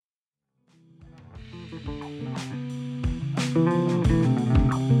Hey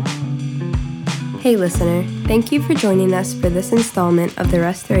listener, thank you for joining us for this installment of the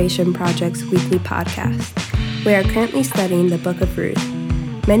Restoration Project's weekly podcast. We are currently studying the book of Ruth.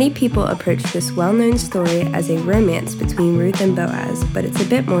 Many people approach this well-known story as a romance between Ruth and Boaz, but it's a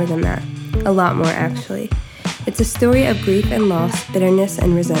bit more than that. A lot more, actually. It's a story of grief and loss, bitterness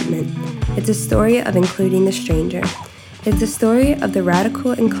and resentment. It's a story of including the stranger. It's a story of the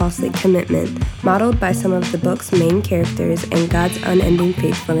radical and costly commitment modeled by some of the book's main characters and God's unending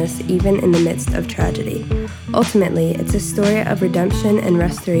faithfulness even in the midst of tragedy. Ultimately, it's a story of redemption and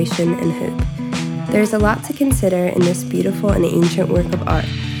restoration and hope. There's a lot to consider in this beautiful and ancient work of art,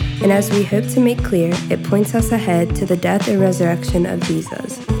 and as we hope to make clear, it points us ahead to the death and resurrection of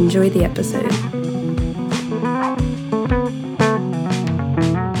Jesus. Enjoy the episode.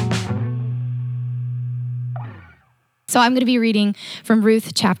 So I'm going to be reading from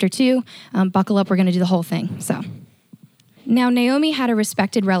Ruth chapter 2. Buckle up, we're going to do the whole thing. Now Naomi had a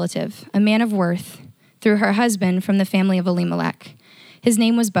respected relative, a man of worth, through her husband from the family of Elimelech. His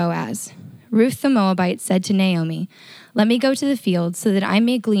name was Boaz. Ruth the Moabite said to Naomi, "Let me go to the field so that I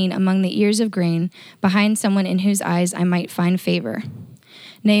may glean among the ears of grain behind someone in whose eyes I might find favor."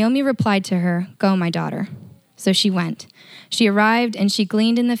 Naomi replied to her, "Go, my daughter." So she went. She arrived and she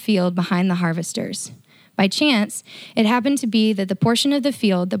gleaned in the field behind the harvesters. By chance, it happened to be that the portion of the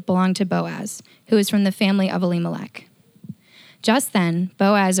field that belonged to Boaz, who was from the family of Elimelech. Just then,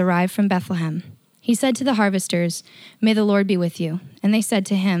 Boaz arrived from Bethlehem. He said to the harvesters, "May the Lord be with you." And they said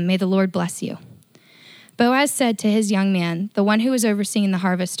to him, "May the Lord bless you." Boaz said to his young man, the one who was overseeing the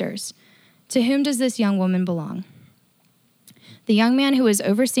harvesters, "To whom does this young woman belong?" The young man who was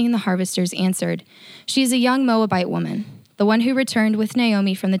overseeing the harvesters answered, "She is a young Moabite woman, the one who returned with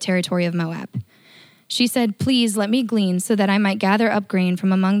Naomi from the territory of Moab." She said, "Please let me glean so that I might gather up grain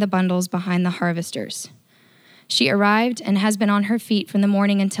from among the bundles behind the harvesters." She arrived and has been on her feet from the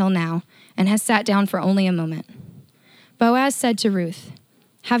morning until now, and has sat down for only a moment. Boaz said to Ruth,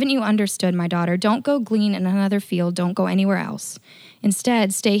 "Haven't you understood, my daughter? Don't go glean in another field. Don't go anywhere else.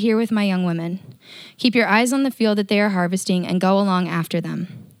 Instead, stay here with my young women. Keep your eyes on the field that they are harvesting and go along after them.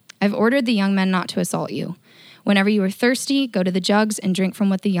 I've ordered the young men not to assault you. Whenever you are thirsty, go to the jugs and drink from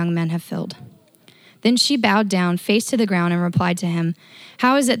what the young men have filled." Then she bowed down, face to the ground, and replied to him,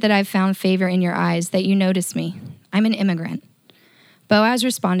 "How is it that I've found favor in your eyes, that you notice me? I'm an immigrant." Boaz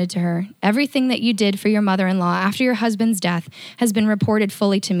responded to her, "Everything that you did for your mother-in-law after your husband's death has been reported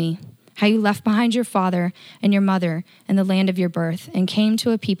fully to me. How you left behind your father and your mother and the land of your birth and came to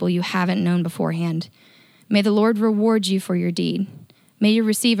a people you haven't known beforehand. May the Lord reward you for your deed. May you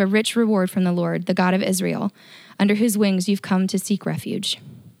receive a rich reward from the Lord, the God of Israel, under whose wings you've come to seek refuge."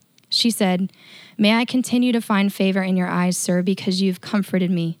 She said, "May I continue to find favor in your eyes, sir, because you've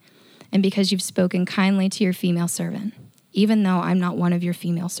comforted me and because you've spoken kindly to your female servant, even though I'm not one of your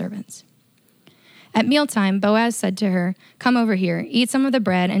female servants." At mealtime, Boaz said to her, "Come over here, eat some of the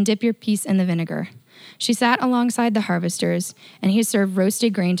bread and dip your piece in the vinegar." She sat alongside the harvesters, and he served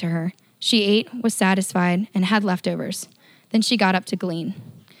roasted grain to her. She ate, was satisfied, and had leftovers. Then she got up to glean.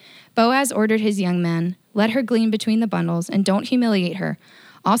 Boaz ordered his young men, "Let her glean between the bundles, and don't humiliate her.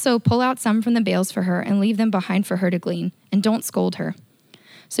 Also, pull out some from the bales for her and leave them behind for her to glean, and don't scold her."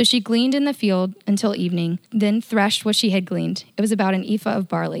 So she gleaned in the field until evening, then threshed what she had gleaned. It was about an ephah of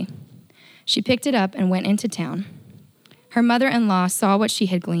barley. She picked it up and went into town. Her mother-in-law saw what she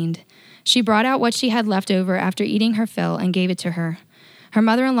had gleaned. She brought out what she had left over after eating her fill and gave it to her. Her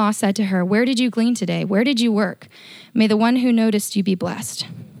mother-in-law said to her, "Where did you glean today? Where did you work? May the one who noticed you be blessed."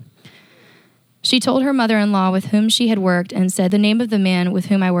 She told her mother-in-law with whom she had worked and said, "The name of the man with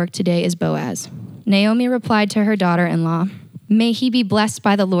whom I work today is Boaz." Naomi replied to her daughter-in-law, "May he be blessed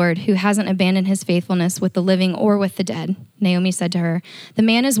by the Lord, who hasn't abandoned his faithfulness with the living or with the dead." Naomi said to her, "The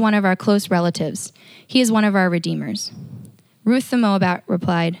man is one of our close relatives. He is one of our redeemers." Ruth the Moabite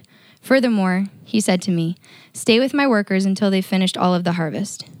replied, "Furthermore, he said to me, 'Stay with my workers until they've finished all of the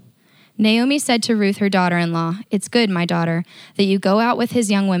harvest.'" Naomi said to Ruth, her daughter-in-law, "It's good, my daughter, that you go out with his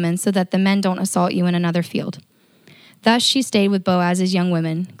young women so that the men don't assault you in another field." Thus she stayed with Boaz's young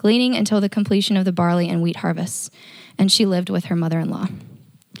women, gleaning until the completion of the barley and wheat harvests, and she lived with her mother-in-law.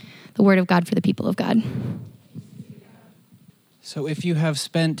 The word of God for the people of God. So if you have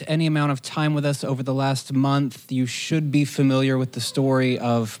spent any amount of time with us over the last month, you should be familiar with the story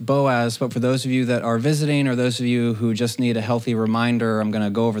of Boaz. But for those of you that are visiting or those of you who just need a healthy reminder, I'm going to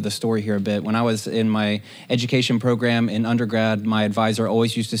go over the story here a bit. When I was in my education program in undergrad, my advisor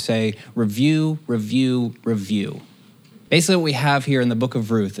always used to say, review, review, review. Basically what we have here in the book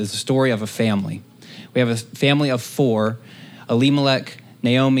of Ruth is the story of a family. We have a family of four, Elimelech,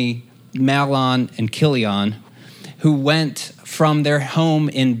 Naomi, Mahlon, and Chilion, who went from their home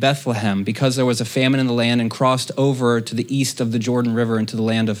in Bethlehem because there was a famine in the land and crossed over to the east of the Jordan River into the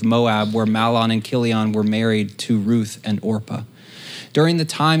land of Moab, where Mahlon and Chilion were married to Ruth and Orpah. During the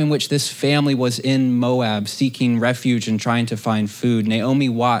time in which this family was in Moab seeking refuge and trying to find food, Naomi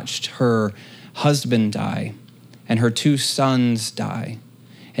watched her husband die and her 2 sons die.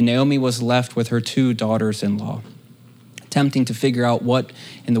 And Naomi was left with her 2 daughters-in-law, attempting to figure out what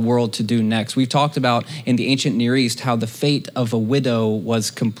in the world to do next. We've talked about in the ancient Near East how the fate of a widow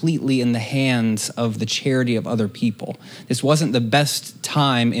was completely in the hands of the charity of other people. This wasn't the best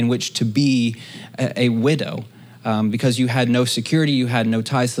time in which to be a widow because you had no security, you had no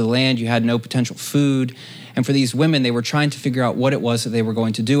ties to the land, you had no potential food. And for these women, they were trying to figure out what it was that they were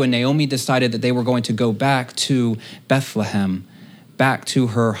going to do. And Naomi decided that they were going to go back to Bethlehem, back to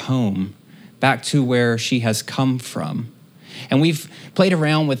her home, back to where she has come from. And we've played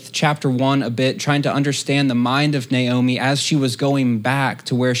around with chapter 1 a bit, trying to understand the mind of Naomi as she was going back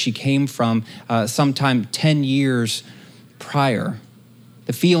to where she came from sometime 10 years prior.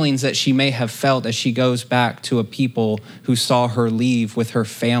 The feelings that she may have felt as she goes back to a people who saw her leave with her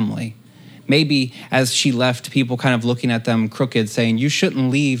family. Maybe as she left, people kind of looking at them crooked, saying, you shouldn't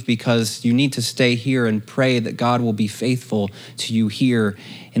leave because you need to stay here and pray that God will be faithful to you here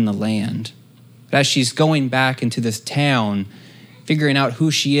in the land. But as she's going back into this town, figuring out who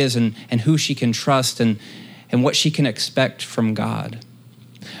she is and who she can trust and what she can expect from God.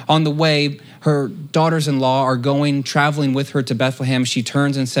 On the way, her daughters-in-law are traveling with her to Bethlehem. She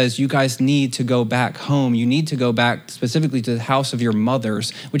turns and says, you guys need to go back home. You need to go back specifically to the house of your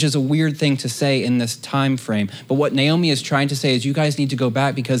mothers, which is a weird thing to say in this time frame. But what Naomi is trying to say is you guys need to go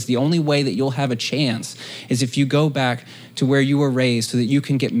back because the only way that you'll have a chance is if you go back to where you were raised so that you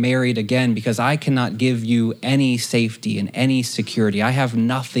can get married again, because I cannot give you any safety and any security. I have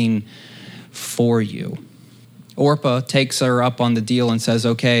nothing for you. Orpah takes her up on the deal and says,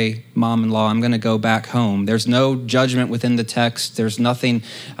 okay, mom-in-law, I'm going to go back home. There's no judgment within the text. There's nothing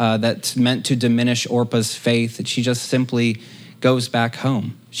that's meant to diminish Orpah's faith. She just simply goes back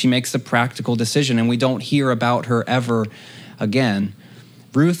home. She makes the practical decision, and we don't hear about her ever again.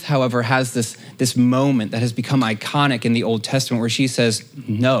 Ruth, however, has this moment that has become iconic in the Old Testament where she says,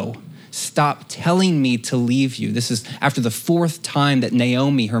 no, stop telling me to leave you. This is after the 4th time that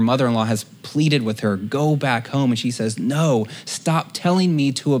Naomi, her mother-in-law, has pleaded with her, go back home. And she says, no, stop telling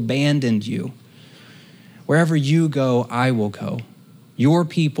me to abandon you. Wherever you go, I will go. Your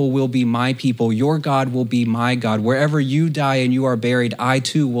people will be my people. Your God will be my God. Wherever you die and you are buried, I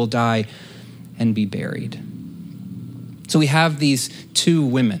too will die and be buried. So we have these 2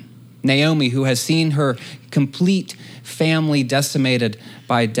 women, Naomi, who has seen her complete family decimated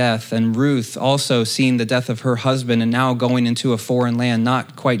by death, and Ruth also seeing the death of her husband and now going into a foreign land,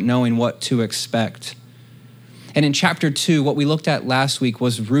 not quite knowing what to expect. And in chapter 2, what we looked at last week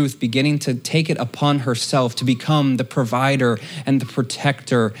was Ruth beginning to take it upon herself to become the provider and the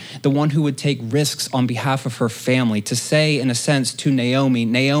protector, the one who would take risks on behalf of her family, to say, in a sense, to Naomi,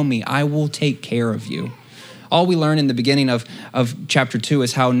 Naomi, I will take care of you. All we learn in the beginning of chapter 2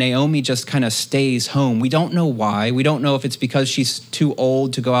 is how Naomi just kind of stays home. We don't know why. We don't know if it's because she's too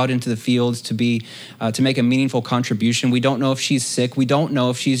old to go out into the fields to make a meaningful contribution. We don't know if she's sick. We don't know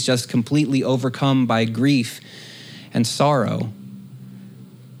if she's just completely overcome by grief and sorrow.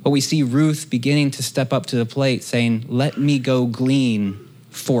 But we see Ruth beginning to step up to the plate saying, let me go glean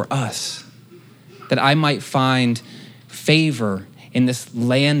for us, that I might find favor in this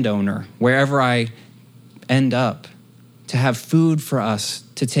landowner wherever I end up, to have food for us,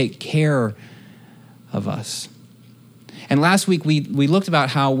 to take care of us. And last week we looked about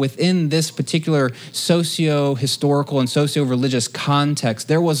how within this particular socio-historical and socio-religious context,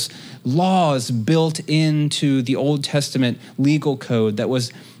 there was laws built into the Old Testament legal code that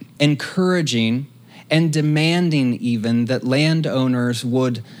was encouraging and demanding even that landowners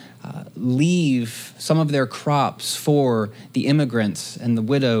would leave some of their crops for the immigrants and the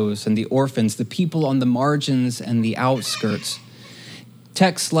widows and the orphans, the people on the margins and the outskirts.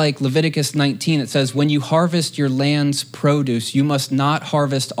 Texts like Leviticus 19, it says, when you harvest your land's produce, you must not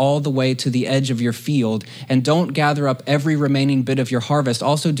harvest all the way to the edge of your field, and don't gather up every remaining bit of your harvest.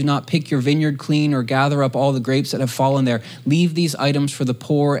 Also, do not pick your vineyard clean or gather up all the grapes that have fallen there. Leave these items for the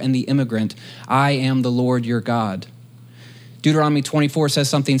poor and the immigrant. I am the Lord your God. Deuteronomy 24 says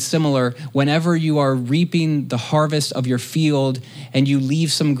something similar. Whenever you are reaping the harvest of your field and you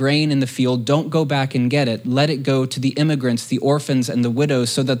leave some grain in the field, don't go back and get it. Let it go to the immigrants, the orphans, and the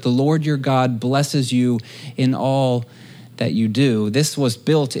widows, so that the Lord your God blesses you in all that you do. This was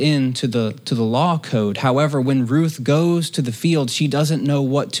built into the law code. However, when Ruth goes to the field, she doesn't know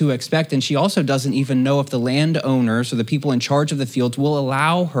what to expect, and she also doesn't even know if the landowners or the people in charge of the fields will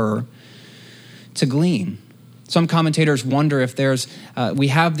allow her to glean. Some commentators wonder if we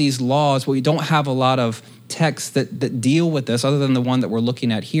have these laws, but we don't have a lot of texts that deal with this other than the one that we're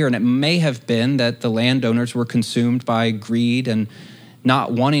looking at here. And it may have been that the landowners were consumed by greed and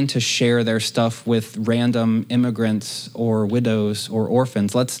not wanting to share their stuff with random immigrants or widows or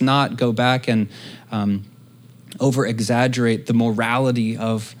orphans. Let's not go back and over-exaggerate the morality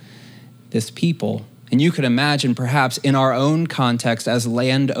of this people. And you could imagine perhaps in our own context as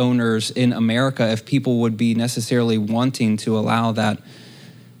landowners in America, if people would be necessarily wanting to allow that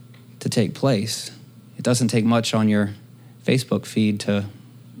to take place. It doesn't take much on your Facebook feed to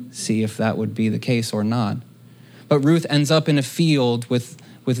see if that would be the case or not. But Ruth ends up in a field with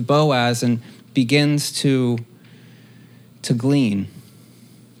Boaz and begins to glean.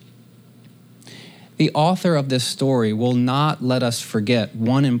 The author of this story will not let us forget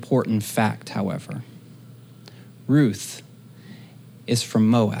one important fact, however. Ruth is from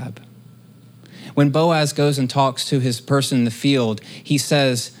Moab. When Boaz goes and talks to his person in the field, he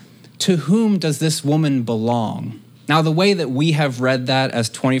says, "To whom does this woman belong?" Now, the way that we have read that as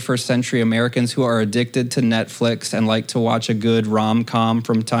 21st century Americans who are addicted to Netflix and like to watch a good rom-com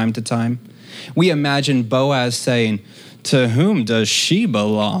from time to time, we imagine Boaz saying, "To whom does she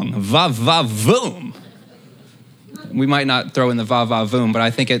belong? Va-va-voom." We might not throw in the va-va-voom, but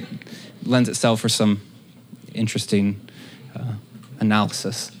I think it lends itself for some interesting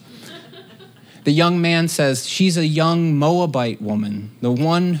analysis. The young man says, "She's a young Moabite woman, the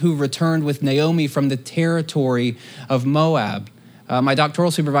one who returned with Naomi from the territory of Moab." My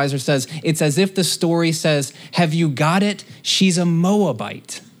doctoral supervisor says, it's as if the story says, "Have you got it? She's a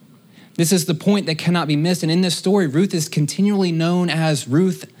Moabite." This is the point that cannot be missed. And in this story, Ruth is continually known as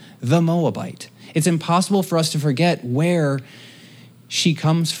Ruth the Moabite. It's impossible for us to forget where she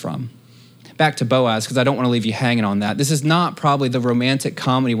comes from. Back to Boaz, because I don't want to leave you hanging on that. This is not probably the romantic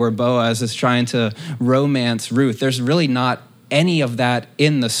comedy where Boaz is trying to romance Ruth. There's really not any of that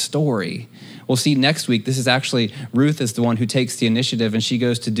in the story. We'll see next week, this is actually, Ruth is the one who takes the initiative, and she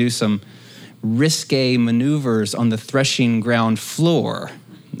goes to do some risque maneuvers on the threshing ground floor.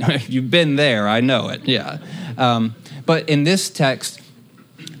 You've been there, I know it, yeah. But in this text,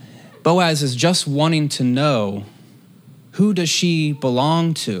 Boaz is just wanting to know, who does she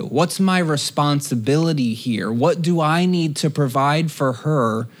belong to? What's my responsibility here? What do I need to provide for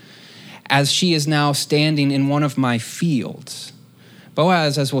her as she is now standing in one of my fields?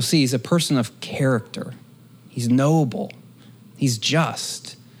 Boaz, as we'll see, is a person of character. He's noble. He's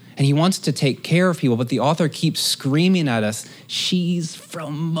just. And he wants to take care of people, but the author keeps screaming at us, she's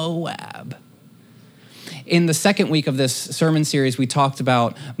from Moab. In the second week of this sermon series, we talked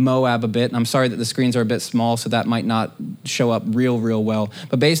about Moab a bit, and I'm sorry that the screens are a bit small, so that might not show up real well.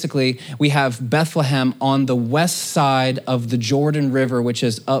 But basically, we have Bethlehem on the west side of the Jordan River, which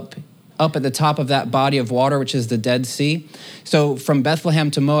is up at the top of that body of water, which is the Dead Sea. So from Bethlehem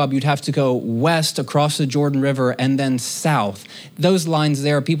to Moab, you'd have to go west across the Jordan River and then south. Those lines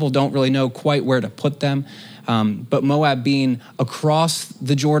there, people don't really know quite where to put them. But Moab being across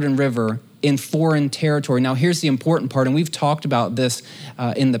the Jordan River in foreign territory. Now, here's the important part, and we've talked about this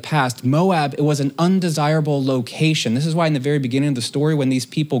in the past. Moab, it was an undesirable location. This is why in the very beginning of the story, when these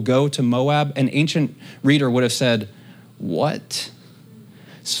people go to Moab, an ancient reader would have said, "What?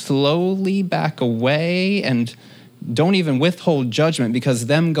 Slowly back away and don't even withhold judgment," because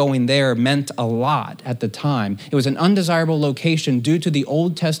them going there meant a lot at the time. It was an undesirable location due to the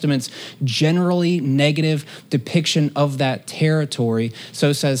Old Testament's generally negative depiction of that territory.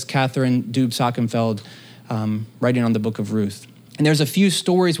 So says Catherine Dubs-Sockenfeld, writing on the book of Ruth. And there's a few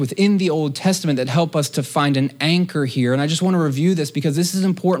stories within the Old Testament that help us to find an anchor here. And I just want to review this because this is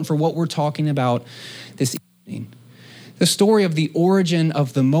important for what we're talking about this evening. The story of the origin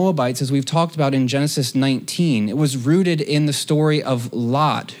of the Moabites, as we've talked about in Genesis 19, it was rooted in the story of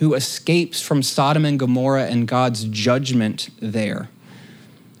Lot, who escapes from Sodom and Gomorrah and God's judgment there.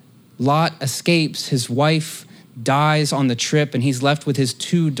 Lot escapes, his wife dies on the trip, and he's left with his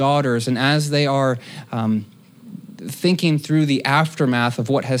two daughters. And as they are thinking through the aftermath of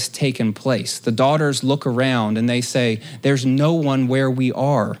what has taken place, the daughters look around and they say, "There's no one where we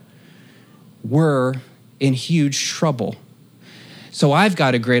are. We're in huge trouble. So I've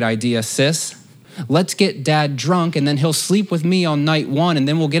got a great idea, sis. Let's get dad drunk, and then he'll sleep with me on night one, and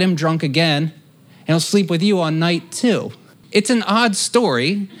then we'll get him drunk again, and he'll sleep with you on night two." It's an odd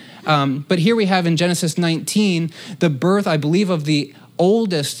story, but here we have in Genesis 19 the birth, I believe, of the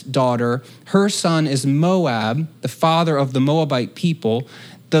oldest daughter, her son is Moab, the father of the Moabite people.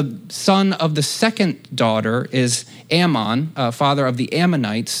 The son of the second daughter is Ammon, father of the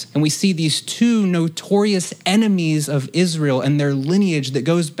Ammonites. And we see these two notorious enemies of Israel and their lineage that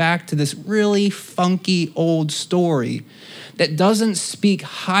goes back to this really funky old story that doesn't speak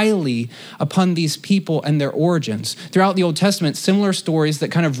highly upon these people and their origins. Throughout the Old Testament, similar stories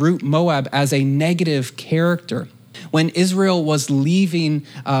that kind of root Moab as a negative character. When Israel was leaving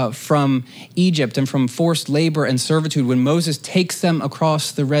from Egypt and from forced labor and servitude, when Moses takes them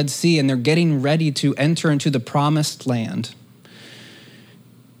across the Red Sea and they're getting ready to enter into the promised land,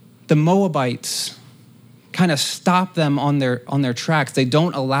 the Moabites kind of stop them on their tracks. They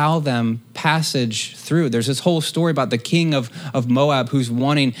don't allow them passage through. There's this whole story about the king of Moab who's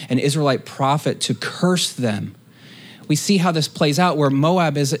wanting an Israelite prophet to curse them. We see how this plays out, where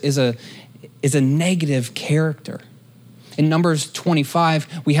Moab is a negative character. In Numbers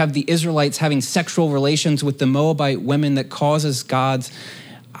 25, we have the Israelites having sexual relations with the Moabite women that causes God's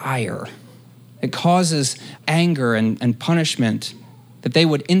ire. It causes anger and punishment that they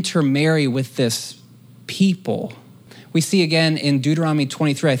would intermarry with this people. We see again in Deuteronomy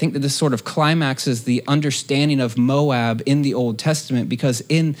 23, I think that this sort of climaxes the understanding of Moab in the Old Testament, because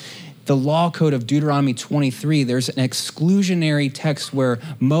in the law code of Deuteronomy 23, there's an exclusionary text where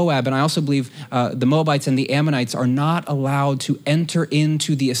Moab, and I also believe the Moabites and the Ammonites, are not allowed to enter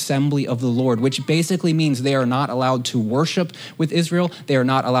into the assembly of the Lord, which basically means they are not allowed to worship with Israel. They are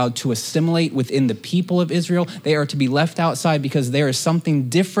not allowed to assimilate within the people of Israel. They are to be left outside because there is something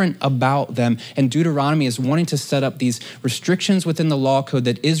different about them. And Deuteronomy is wanting to set up these restrictions within the law code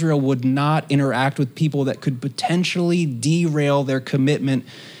that Israel would not interact with people that could potentially derail their commitment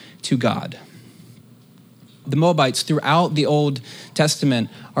to God. The Moabites throughout the Old Testament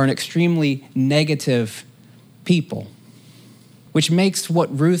are an extremely negative people, which makes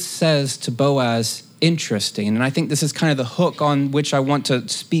what Ruth says to Boaz interesting. And I think this is kind of the hook on which I want to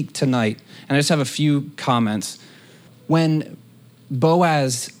speak tonight. And I just have a few comments. When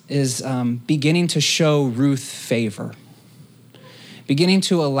Boaz is beginning to show Ruth favor, beginning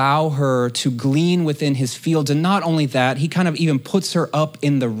to allow her to glean within his fields. And not only that, he kind of even puts her up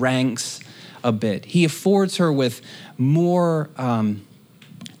in the ranks a bit. He affords her with more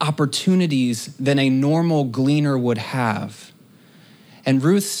opportunities than a normal gleaner would have. And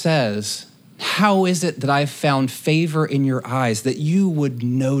Ruth says, "How is it that I've found favor in your eyes, that you would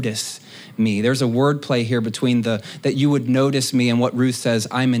notice me?" There's a word play here between that you would notice me and what Ruth says,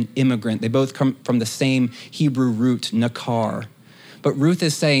 "I'm an immigrant." They both come from the same Hebrew root, nakar. But Ruth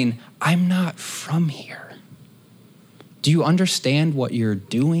is saying, "I'm not from here. Do you understand what you're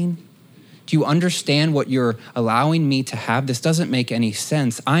doing? Do you understand what you're allowing me to have? This doesn't make any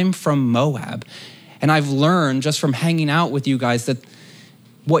sense. I'm from Moab. And I've learned just from hanging out with you guys that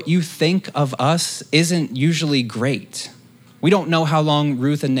what you think of us isn't usually great." We don't know how long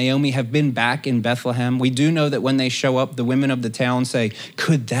Ruth and Naomi have been back in Bethlehem. We do know that when they show up, the women of the town say,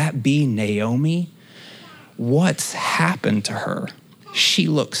 "Could that be Naomi? What's happened to her? She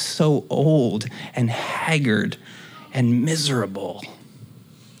looks so old and haggard and miserable."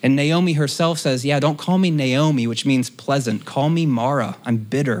 And Naomi herself says, "Yeah, don't call me Naomi," which means pleasant. "Call me Mara. I'm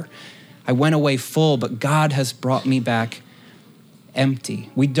bitter. I went away full, but God has brought me back empty."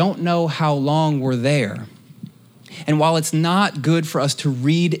 We don't know how long we're there. And while it's not good for us to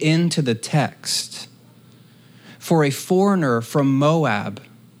read into the text, for a foreigner from Moab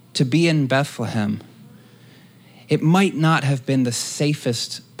to be in Bethlehem, it might not have been the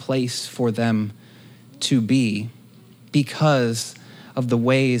safest place for them to be because of the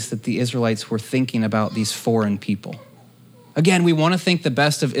ways that the Israelites were thinking about these foreign people. Again, we want to think the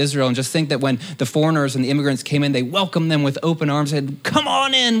best of Israel and just think that when the foreigners and the immigrants came in, they welcomed them with open arms and said, "Come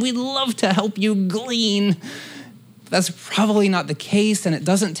on in, we'd love to help you glean." That's probably not the case, and it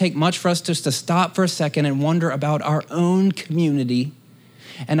doesn't take much for us just to stop for a second and wonder about our own community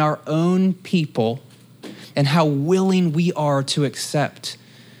and our own people and how willing we are to accept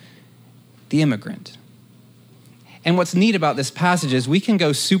the immigrant. And what's neat about this passage is we can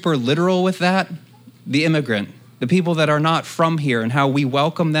go super literal with that, the immigrant, the people that are not from here and how we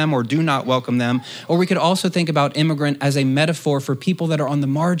welcome them or do not welcome them. Or we could also think about immigrant as a metaphor for people that are on the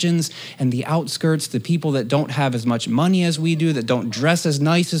margins and the outskirts, the people that don't have as much money as we do, that don't dress as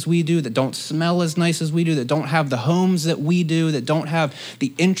nice as we do, that don't smell as nice as we do, that don't have the homes that we do, that don't have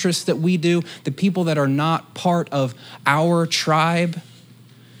the interests that we do, the people that are not part of our tribe,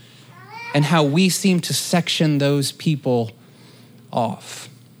 and how we seem to section those people off.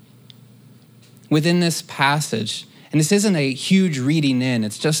 Within this passage, and this isn't a huge reading in,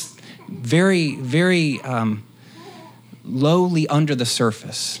 it's just very, very lowly under the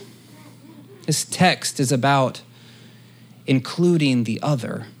surface. This text is about including the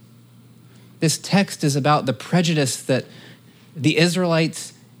other. This text is about the prejudice that the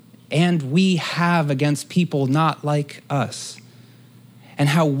Israelites and we have against people not like us, and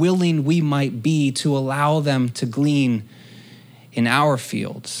how willing we might be to allow them to glean in our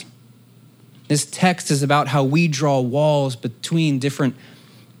fields. This text is about how we draw walls between different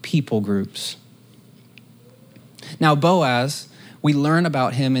people groups. Now, Boaz, we learn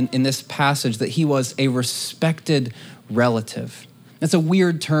about him in this passage that he was a respected relative. That's a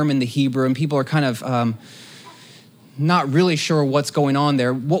weird term in the Hebrew, and people are kind of not really sure what's going on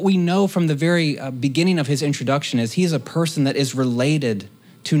there. What we know from the very beginning of his introduction is he's a person that is related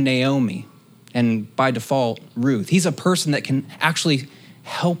to Naomi, and by default, Ruth. He's a person that can actually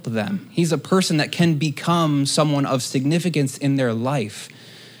help them. He's a person that can become someone of significance in their life.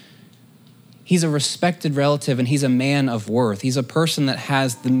 He's a respected relative, and he's a man of worth. He's a person that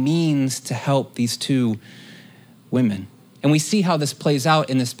has the means to help these two women. And we see how this plays out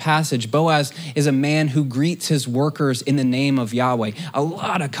in this passage. Boaz is a man who greets his workers in the name of Yahweh. A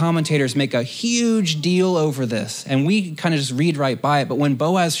lot of commentators make a huge deal over this, and we kind of just read right by it. But when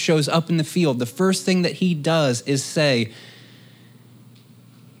Boaz shows up in the field, the first thing that he does is say,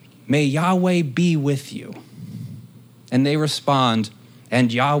 "May Yahweh be with you." And they respond,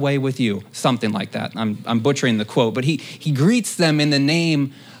 "And Yahweh with you," something like that. I'm butchering the quote, but he greets them in the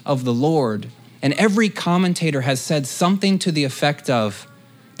name of the Lord. And every commentator has said something to the effect of,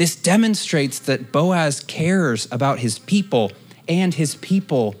 this demonstrates that Boaz cares about his people and his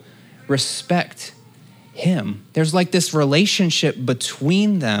people respect him. There's like this relationship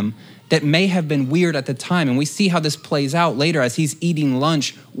between them that may have been weird at the time. And we see how this plays out later as he's eating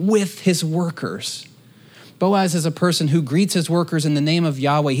lunch with his workers. Boaz is a person who greets his workers in the name of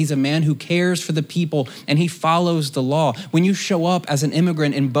Yahweh. He's a man who cares for the people, and he follows the law. When you show up as an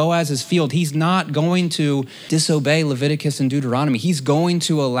immigrant in Boaz's field, he's not going to disobey Leviticus and Deuteronomy. He's going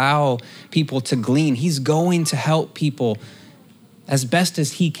to allow people to glean. He's going to help people as best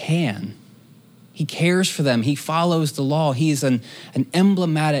as he can. He cares for them. He follows the law. He's an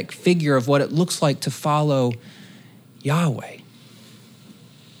emblematic figure of what it looks like to follow Yahweh.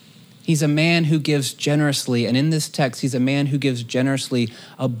 He's a man who gives generously, and in this text, he's a man who gives generously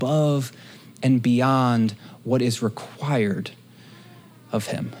above and beyond what is required of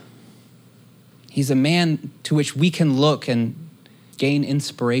him. He's a man to which we can look and gain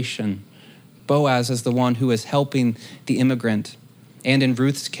inspiration. Boaz is the one who is helping the immigrant, and in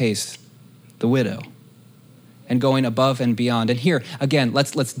Ruth's case, the widow, and going above and beyond. And here, again,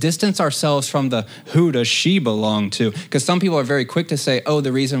 let's distance ourselves from the who does she belong to? Because some people are very quick to say, oh,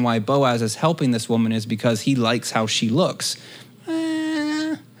 the reason why Boaz is helping this woman is because he likes how she looks.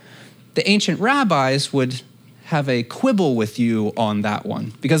 The ancient rabbis would have a quibble with you on that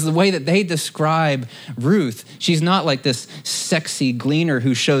one, because the way that they describe Ruth, she's not like this sexy gleaner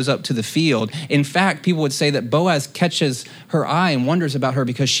who shows up to the field. In fact, people would say that Boaz catches her eye and wonders about her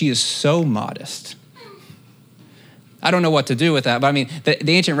because she is so modest. I don't know what to do with that, but I mean,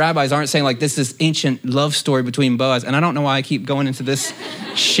 the ancient rabbis aren't saying like this ancient love story between Boaz, and I don't know why I keep going into this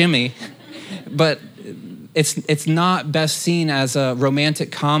shimmy, but it's not best seen as a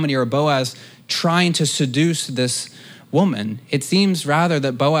romantic comedy or Boaz trying to seduce this woman. It seems rather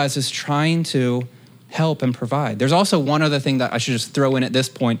that Boaz is trying to help and provide. There's also one other thing that I should just throw in at this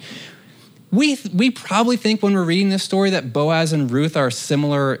point. We probably think when we're reading this story that Boaz and Ruth are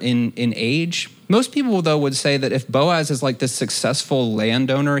similar in age. Most people, though, would say that if Boaz is like this successful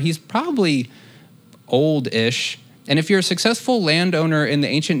landowner, he's probably old-ish. And if you're a successful landowner in the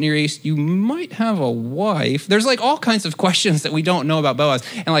ancient Near East, you might have a wife. There's like all kinds of questions that we don't know about Boaz.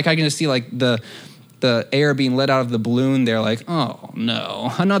 And like I can just see like the air being let out of the balloon there, like, oh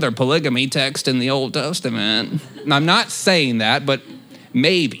no, another polygamy text in the Old Testament. And I'm not saying that, but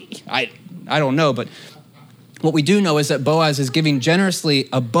maybe. I don't know, but what we do know is that Boaz is giving generously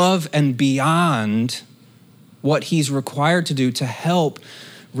above and beyond what he's required to do to help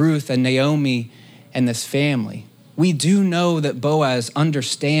Ruth and Naomi and this family. We do know that Boaz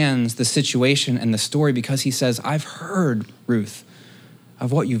understands the situation and the story because he says, I've heard, Ruth,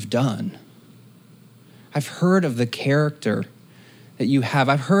 of what you've done. I've heard of the character that you have.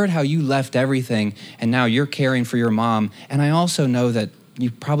 I've heard how you left everything and now you're caring for your mom. And I also know that you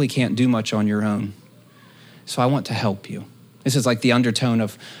probably can't do much on your own. So I want to help you. This is like the undertone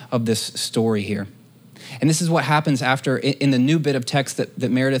of this story here. And this is what happens after, in the new bit of text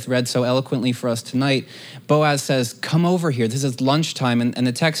that Meredith read so eloquently for us tonight. Boaz says, come over here. This is lunchtime. And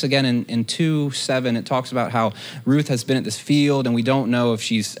the text again in 2:7, it talks about how Ruth has been at this field and we don't know if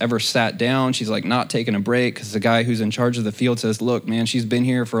she's ever sat down. She's like not taking a break because the guy who's in charge of the field says, look, man, she's been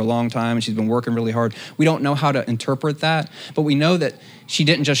here for a long time and she's been working really hard. We don't know how to interpret that, but we know that she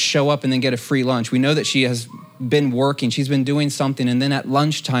didn't just show up and then get a free lunch. We know that she has been working, she's been doing something. And then at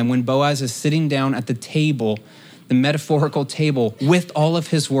lunchtime, when Boaz is sitting down at the table, the metaphorical table with all of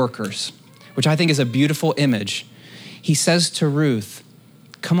his workers, which I think is a beautiful image, he says to Ruth,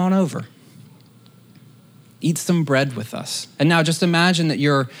 come on over, eat some bread with us. And now just imagine that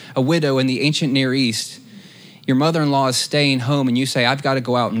you're a widow in the ancient Near East. Your mother-in-law is staying home and you say, I've got to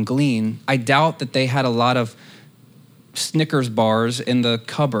go out and glean. I doubt that they had a lot of Snickers bars in the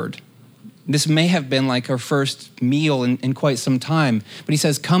cupboard. This may have been like her first meal in quite some time. But he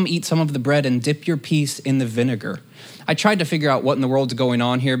says, come eat some of the bread and dip your piece in the vinegar. I tried to figure out what in the world's going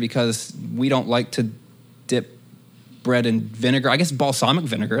on here because we don't like to dip bread in vinegar. I guess balsamic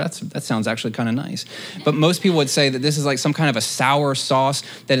vinegar, that sounds actually kind of nice. But most people would say that this is like some kind of a sour sauce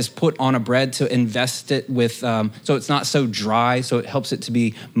that is put on a bread to invest it with, so it's not so dry, so it helps it to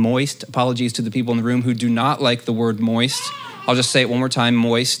be moist. Apologies to the people in the room who do not like the word moist. I'll just say it one more time,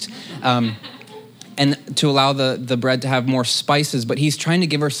 moist. And to allow the bread to have more spices. But he's trying to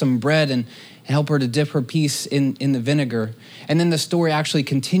give her some bread and help her to dip her piece in the vinegar. And then the story actually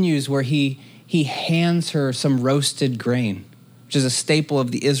continues where he hands her some roasted grain, which is a staple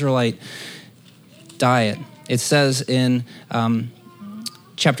of the Israelite diet. It says in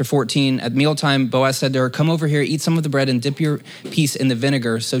chapter 14, at mealtime, Boaz said to her, come over here, eat some of the bread and dip your piece in the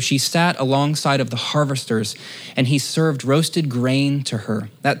vinegar. So she sat alongside of the harvesters and he served roasted grain to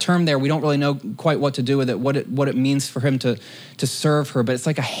her. That term there, we don't really know quite what to do with it, what it means for him to serve her, but it's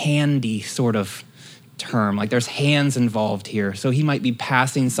like a handy sort of term. Like there's hands involved here. So he might be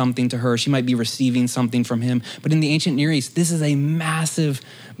passing something to her. She might be receiving something from him. But in the ancient Near East, this is a massive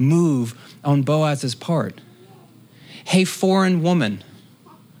move on Boaz's part. Hey, foreign woman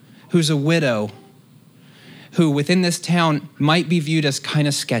who's a widow, who within this town might be viewed as kind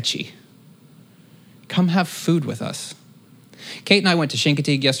of sketchy, come have food with us. Kate and I went to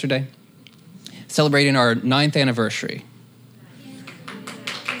Chincoteague yesterday, celebrating our 9th anniversary.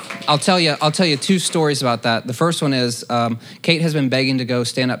 I'll tell you 2 stories about that. The first one is Kate has been begging to go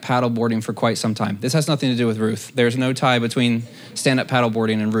stand-up paddleboarding for quite some time. This has nothing to do with Ruth. There's no tie between stand-up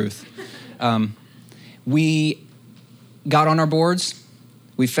paddleboarding and Ruth. We got on our boards.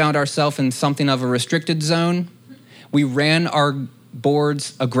 We found ourselves in something of a restricted zone. We ran our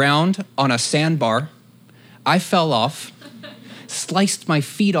boards aground on a sandbar. I fell off, sliced my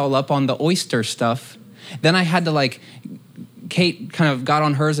feet all up on the oyster stuff. Then I had to Kate kind of got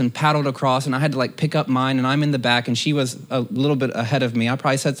on hers and paddled across, and I had to pick up mine, and I'm in the back, and she was a little bit ahead of me. I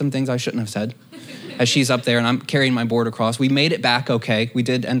probably said some things I shouldn't have said as she's up there, and I'm carrying my board across. We made it back okay. We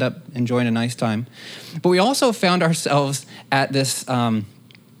did end up enjoying a nice time. But we also found ourselves at this, it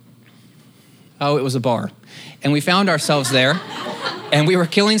was a bar. And we found ourselves there, and we were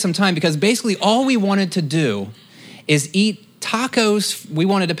killing some time because basically all we wanted to do is eat tacos. We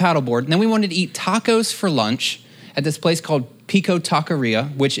wanted to paddleboard, and then we wanted to eat tacos for lunch at this place called Pico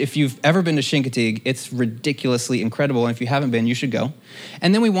Taqueria, which if you've ever been to Chincoteague, it's ridiculously incredible. And if you haven't been, you should go.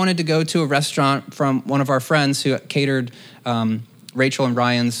 And then we wanted to go to a restaurant from one of our friends who catered Rachel and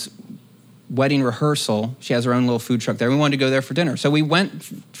Ryan's wedding rehearsal. She has her own little food truck there. We wanted to go there for dinner. So we went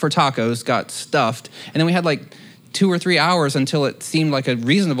for tacos, got stuffed, and then we had 2 or 3 hours until it seemed like a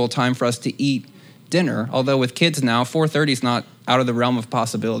reasonable time for us to eat dinner. Although with kids now, 4:30 is not out of the realm of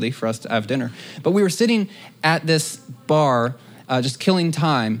possibility for us to have dinner. But we were sitting at this bar, just killing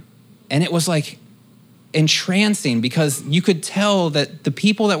time, and it was entrancing because you could tell that the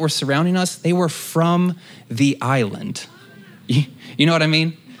people that were surrounding us, they were from the island. You know what I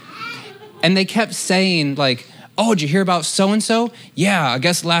mean? And they kept saying oh, did you hear about so-and-so? Yeah, I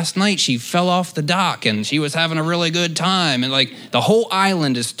guess last night she fell off the dock and she was having a really good time. And the whole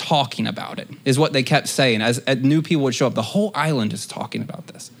island is talking about it, is what they kept saying. As new people would show up, the whole island is talking about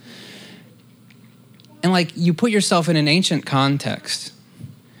this. And you put yourself in an ancient context.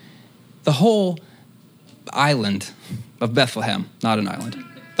 The whole island of Bethlehem, not an island,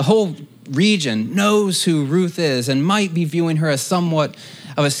 the whole region knows who Ruth is and might be viewing her as somewhat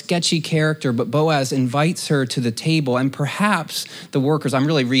of a sketchy character, but Boaz invites her to the table, and perhaps the workers, I'm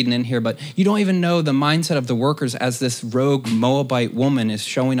really reading in here, but you don't even know the mindset of the workers as this rogue Moabite woman is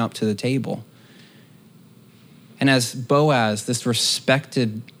showing up to the table. And as Boaz, this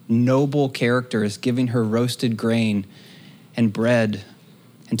respected, noble character, is giving her roasted grain and bread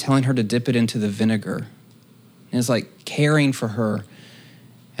and telling her to dip it into the vinegar, and is like caring for her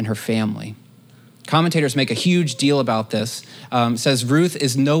and her family. Commentators make a huge deal about this. Says Ruth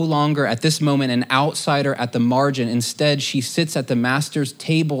is no longer at this moment an outsider at the margin. Instead, she sits at the master's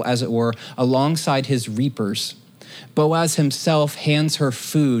table, as it were, alongside his reapers. Boaz himself hands her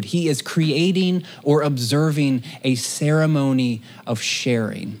food. He is creating or observing a ceremony of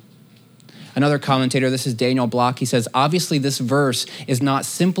sharing. Another commentator, this is Daniel Block, he says, obviously this verse is not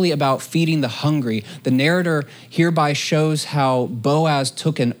simply about feeding the hungry. The narrator hereby shows how Boaz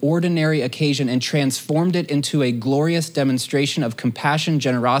took an ordinary occasion and transformed it into a glorious demonstration of compassion,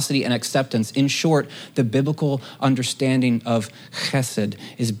 generosity, and acceptance. In short, the biblical understanding of hesed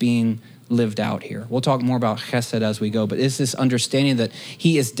is being lived out here. We'll talk more about hesed as we go, but it's this understanding that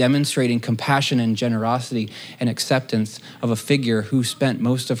he is demonstrating compassion and generosity and acceptance of a figure who spent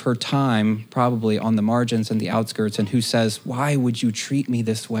most of her time probably on the margins and the outskirts, and who says, why would you treat me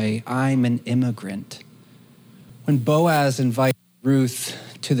this way? I'm an immigrant. When Boaz invites Ruth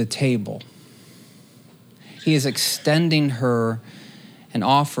to the table, he is extending her an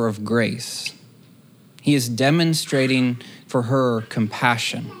offer of grace. He is demonstrating for her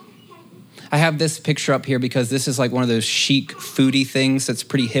compassion. I have this picture up here because this is like one of those chic foodie things that's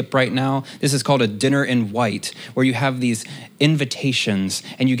pretty hip right now. This is called a dinner in white, where you have these invitations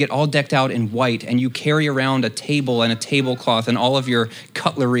and you get all decked out in white and you carry around a table and a tablecloth and all of your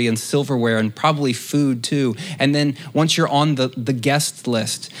cutlery and silverware and probably food too. And then once you're on the guest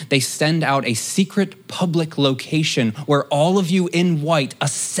list, they send out a secret public location where all of you in white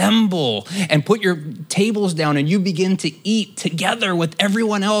assemble and put your tables down and you begin to eat together with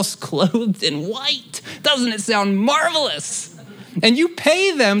everyone else clothed in white. Doesn't it sound marvelous? And you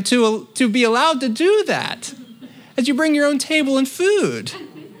pay them to be allowed to do that as you bring your own table and food.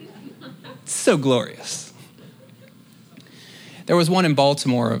 It's so glorious. There was one in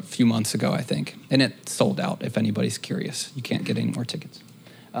Baltimore a few months ago, I think, and it sold out, if anybody's curious. You can't get any more tickets.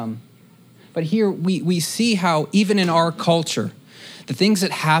 But here we see how even in our culture, the things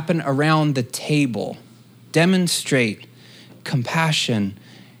that happen around the table demonstrate compassion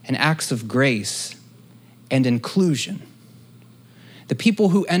and acts of grace and inclusion. The people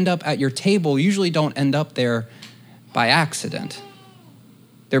who end up at your table usually don't end up there by accident.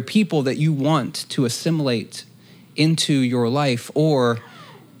 They're people that you want to assimilate into your life, or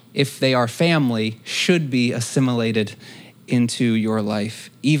if they are family, should be assimilated into your life,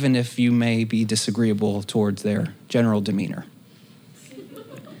 even if you may be disagreeable towards their general demeanor.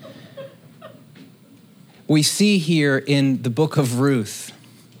 We see here in the book of Ruth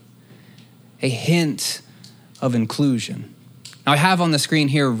a hint of inclusion. Now I have on the screen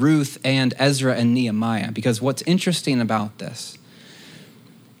here Ruth and Ezra and Nehemiah, because what's interesting about this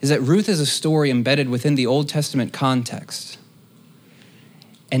is that Ruth is a story embedded within the Old Testament context.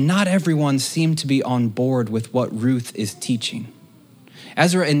 And not everyone seemed to be on board with what Ruth is teaching.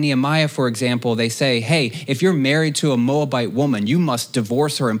 Ezra and Nehemiah, for example, they say, hey, if you're married to a Moabite woman, you must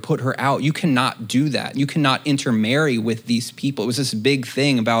divorce her and put her out. You cannot do that. You cannot intermarry with these people. It was this big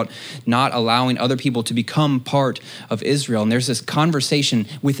thing about not allowing other people to become part of Israel. And there's this conversation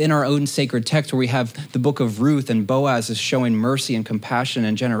within our own sacred text where we have the book of Ruth, and Boaz is showing mercy and compassion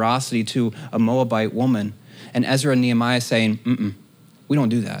and generosity to a Moabite woman. And Ezra and Nehemiah saying, we don't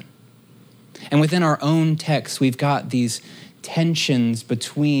do that. And within our own text, we've got these tensions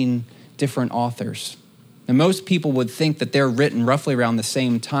between different authors. And most people would think that they're written roughly around the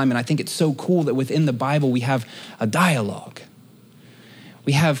same time. And I think it's so cool that within the Bible, we have a dialogue.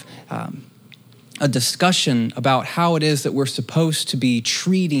 We have a discussion about how it is that we're supposed to be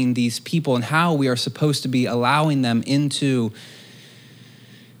treating these people and how we are supposed to be allowing them into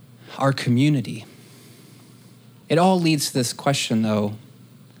our community. It all leads to this question, though.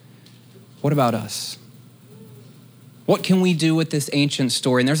 What about us? What can we do with this ancient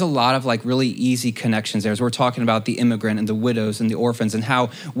story? And there's a lot of really really connections there as we're talking about the immigrant and the widows and the orphans and how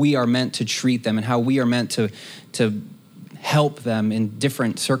we are meant to treat them and how we are meant to help them in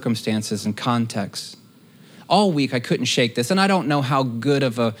different circumstances and contexts. All week I couldn't shake this, and I don't know how good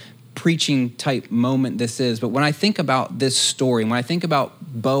of a preaching type moment this is, but when I think about this story, when I think about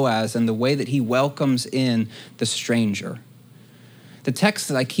Boaz and the way that he welcomes in the stranger, the text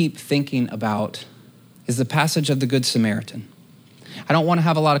that I keep thinking about is the passage of the Good Samaritan. I don't want to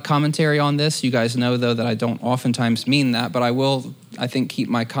have a lot of commentary on this. You guys know, though, that I don't oftentimes mean that, but I will, I think, keep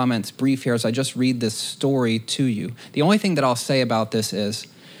my comments brief here as I just read this story to you. The only thing that I'll say about this is,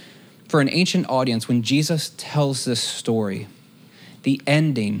 for an ancient audience, when Jesus tells this story, the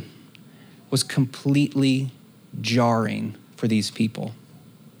ending was completely jarring for these people.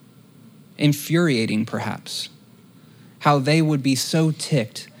 Infuriating, perhaps. How they would be so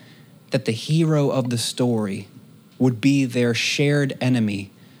ticked that the hero of the story would be their shared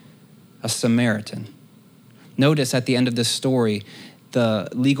enemy, a Samaritan. Notice at the end of this story, the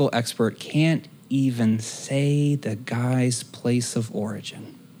legal expert can't even say the guy's place of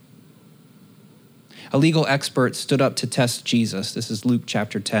origin. A legal expert stood up to test Jesus. This is Luke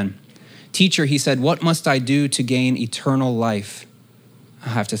chapter 10. "Teacher," he said, "what must I do to gain eternal life?" I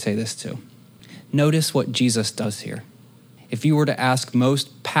have to say this too. Notice what Jesus does here. If you were to ask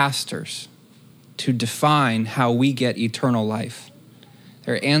most pastors to define how we get eternal life,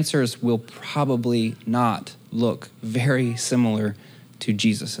 their answers will probably not look very similar to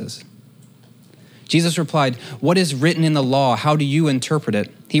Jesus's. Jesus replied, "What is written in the law? How do you interpret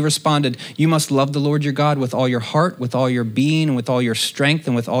it?" He responded, "You must love the Lord your God with all your heart, with all your being, and with all your strength,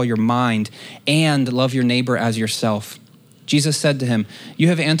 and with all your mind, and love your neighbor as yourself." Jesus said to him, "You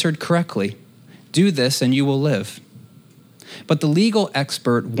have answered correctly. Do this and you will live." But the legal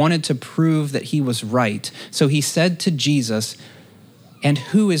expert wanted to prove that he was right. So he said to Jesus, "And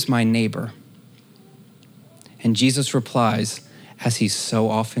who is my neighbor?" And Jesus replies, as he so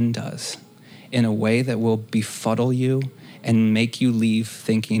often does, in a way that will befuddle you and make you leave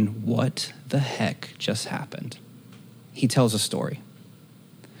thinking, what the heck just happened? He tells a story.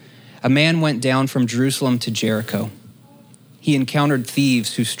 A man went down from Jerusalem to Jericho. He encountered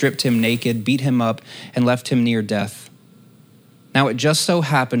thieves who stripped him naked, beat him up, and left him near death. Now it just so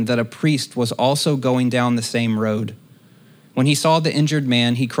happened that a priest was also going down the same road. When he saw the injured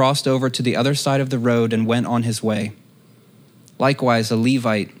man, he crossed over to the other side of the road and went on his way. Likewise, a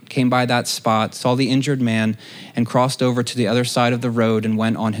Levite came by that spot, saw the injured man, and crossed over to the other side of the road and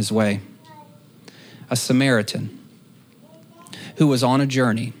went on his way. A Samaritan, who was on a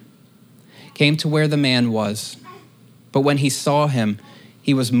journey, came to where the man was, but when he saw him,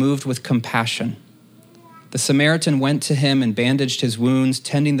 he was moved with compassion. The Samaritan went to him and bandaged his wounds,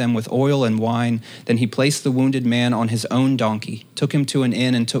 tending them with oil and wine. Then he placed the wounded man on his own donkey, took him to an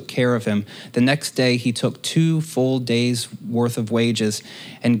inn, and took care of him. The next day he took 2 full days' worth of wages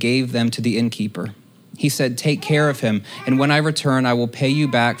and gave them to the innkeeper. He said, "Take care of him, and when I return, I will pay you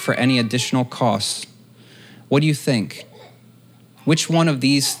back for any additional costs." What do you think? Which one of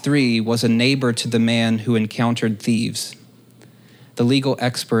these 3 was a neighbor to the man who encountered thieves? The legal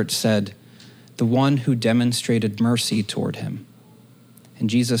expert said, "The one who demonstrated mercy toward him."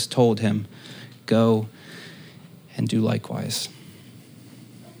 And Jesus told him, "Go and do likewise."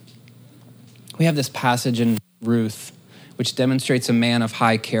 We have this passage in Ruth, which demonstrates a man of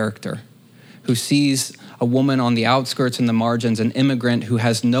high character, who sees a woman on the outskirts and the margins, an immigrant who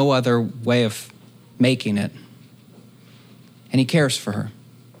has no other way of making it, and he cares for her.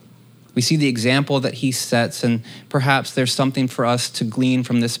 We see the example that he sets, and perhaps there's something for us to glean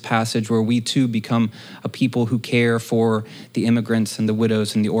from this passage where we too become a people who care for the immigrants and the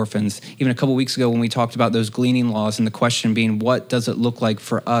widows and the orphans. Even a couple weeks ago when we talked about those gleaning laws, and the question being, what does it look like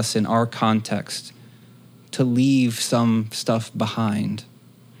for us in our context to leave some stuff behind?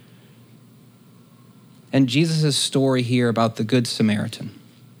 And Jesus' story here about the Good Samaritan,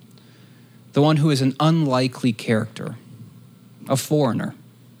 the one who is an unlikely character, a foreigner,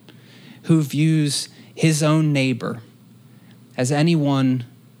 who views his own neighbor as anyone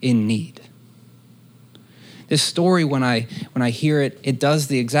in need. This story, when I hear it, it does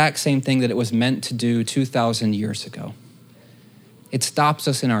the exact same thing that it was meant to do 2,000 years ago. It stops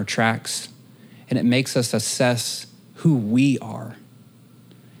us in our tracks, and it makes us assess who we are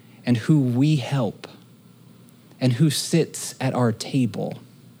and who we help and who sits at our table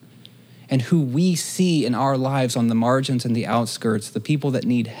and who we see in our lives on the margins and the outskirts, the people that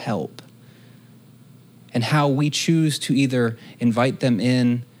need help, and how we choose to either invite them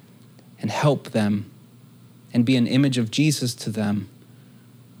in and help them and be an image of Jesus to them,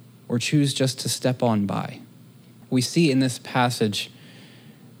 or choose just to step on by. We see in this passage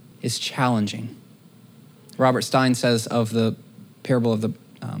is challenging. Robert Stein says of the parable of the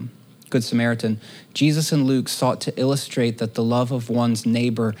Good Samaritan, Jesus and Luke sought to illustrate that the love of one's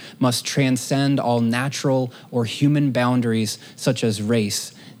neighbor must transcend all natural or human boundaries such as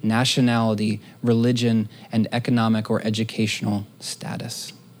race, nationality, religion, and economic or educational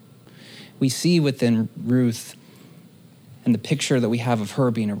status. We see within Ruth and the picture that we have of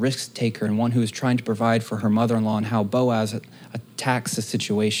her being a risk taker and one who is trying to provide for her mother-in-law, and how Boaz attacks the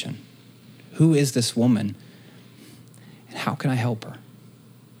situation. Who is this woman? And how can I help her?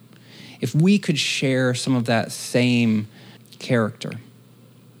 If we could share some of that same character,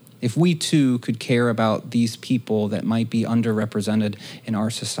 if we too could care about these people that might be underrepresented in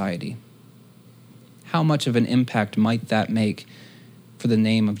our society, how much of an impact might that make for the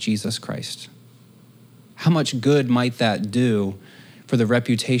name of Jesus Christ? How much good might that do for the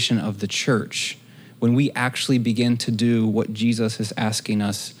reputation of the church when we actually begin to do what Jesus is asking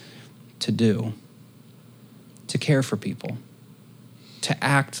us to do, to care for people, to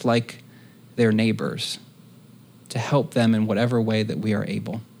act like their neighbors, to help them in whatever way that we are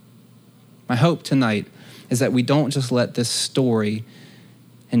able. My hope tonight is that we don't just let this story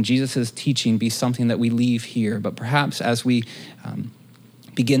and Jesus' teaching be something that we leave here, but perhaps as we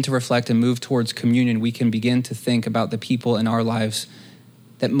begin to reflect and move towards communion, we can begin to think about the people in our lives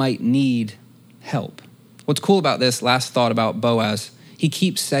that might need help. What's cool about this last thought about Boaz, he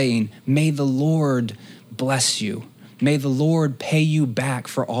keeps saying, may the Lord bless you. May the Lord pay you back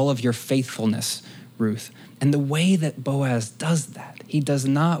for all of your faithfulness, Ruth. And the way that Boaz does that, he does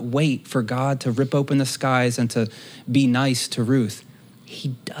not wait for God to rip open the skies and to be nice to Ruth.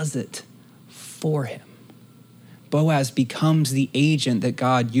 He does it for him. Boaz becomes the agent that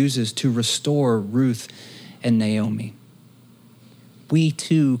God uses to restore Ruth and Naomi. We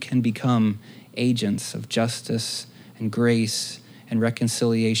too can become agents of justice and grace and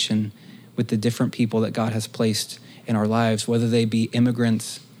reconciliation with the different people that God has placed in our lives, whether they be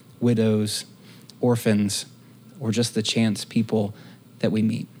immigrants, widows, orphans, or just the chance people that we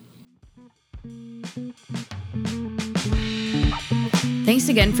meet. Thanks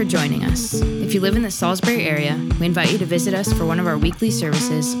again for joining us. If you live in the Salisbury area, we invite you to visit us for one of our weekly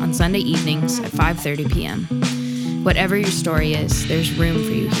services on Sunday evenings at 5:30 p.m. Whatever your story is, there's room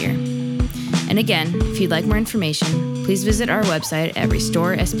for you here. And again, if you'd like more information, please visit our website at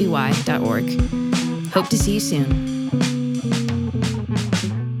restoresby.org. Hope to see you soon.